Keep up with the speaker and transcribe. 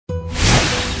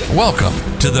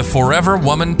Welcome to the Forever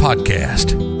Woman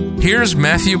Podcast. Here's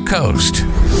Matthew Coast.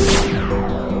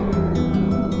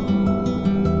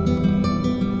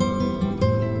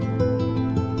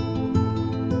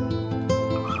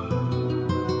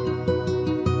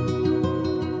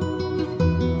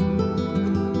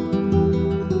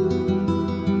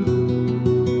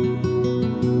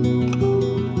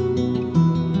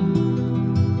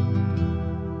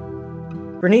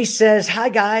 Bernice says, hi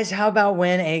guys, how about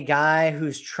when a guy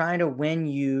who's trying to win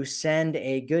you send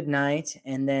a good night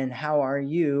and then how are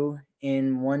you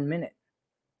in 1 minute?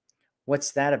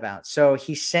 What's that about? So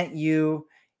he sent you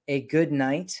a good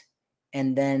night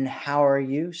and then how are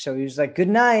you? So he was like, good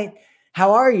night,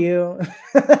 how are you?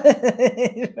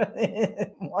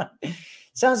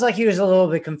 Sounds like he was a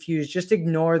little bit confused. Just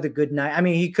ignore the good night. I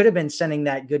mean, he could have been sending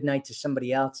that good night to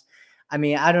somebody else. I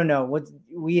mean, I don't know what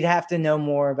we'd have to know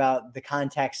more about the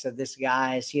context of this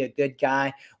guy. Is he a good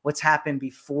guy? What's happened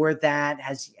before that?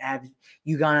 Have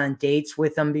you gone on dates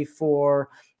with him before?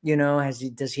 You know,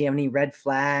 does he have any red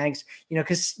flags? You know,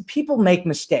 because people make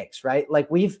mistakes, right? Like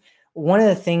one of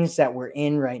the things that we're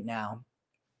in right now,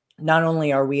 not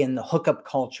only are we in the hookup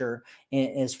culture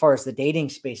as far as the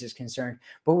dating space is concerned,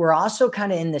 but we're also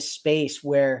kind of in this space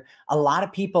where a lot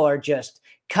of people are just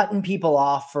cutting people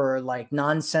off for like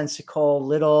nonsensical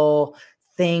little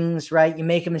things, right? You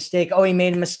make a mistake. Oh, he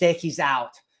made a mistake. He's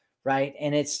out, right?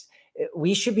 And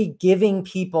we should be giving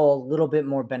people a little bit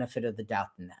more benefit of the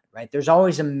doubt than that, right? There's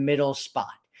always a middle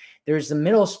spot. There's the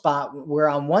middle spot where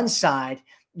on one side,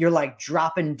 you're like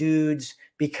dropping dudes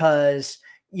because,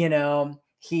 you know,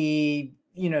 he,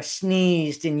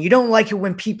 sneezed and you don't like it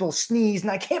when people sneeze.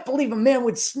 And I can't believe a man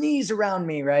would sneeze around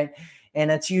me, right? And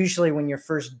that's usually when you're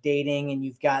first dating and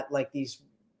you've got like these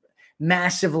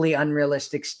massively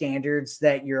unrealistic standards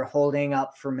that you're holding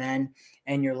up for men.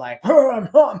 And you're like,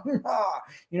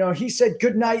 he said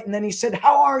good night. And then he said,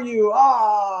 how are you?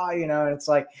 And it's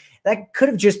like, that could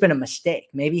have just been a mistake.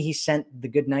 Maybe he sent the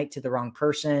good night to the wrong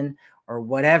person or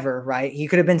whatever, right? He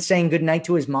could have been saying good night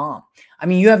to his mom. I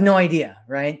mean, you have no idea,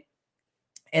 right?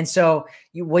 And so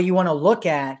what you want to look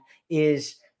at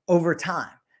is over time,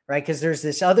 right? Because there's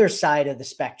this other side of the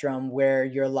spectrum where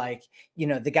you're like,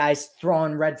 the guy's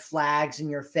throwing red flags in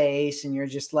your face and you're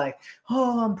just like,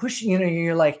 oh, I'm pushing,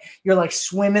 you're like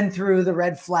swimming through the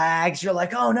red flags. You're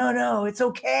like, oh, no, it's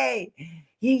okay.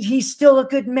 He's still a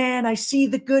good man. I see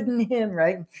the good in him,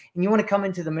 right? And you want to come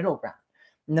into the middle ground.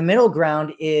 And the middle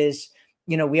ground is,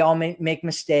 we all make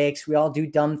mistakes. We all do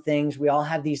dumb things. We all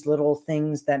have these little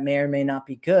things that may or may not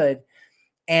be good.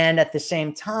 And at the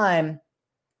same time,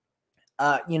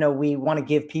 we want to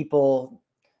give people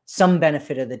some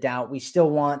benefit of the doubt. We still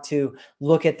want to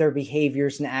look at their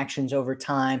behaviors and actions over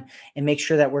time and make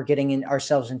sure that we're getting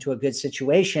ourselves into a good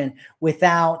situation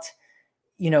without,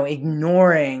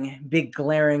 ignoring big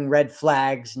glaring red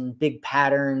flags and big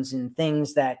patterns and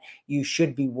things that you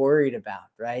should be worried about,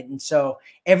 right? And so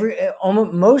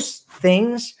most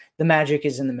things, the magic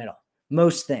is in the middle.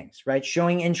 Most things, right?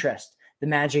 Showing interest, the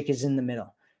magic is in the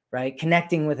middle. Right?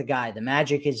 Connecting with a guy, the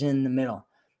magic is in the middle.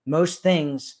 Most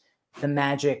things, the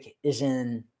magic is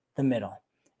in the middle.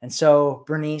 And so,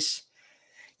 Bernice,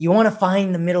 you want to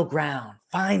find the middle ground.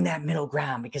 Find that middle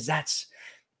ground because that's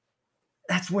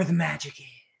where the magic is.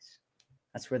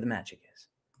 That's where the magic is.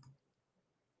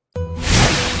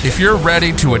 If you're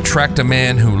ready to attract a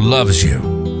man who loves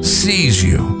you, sees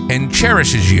you, and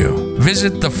cherishes you,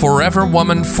 visit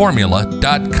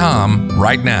theforeverwomanformula.com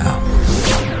right now.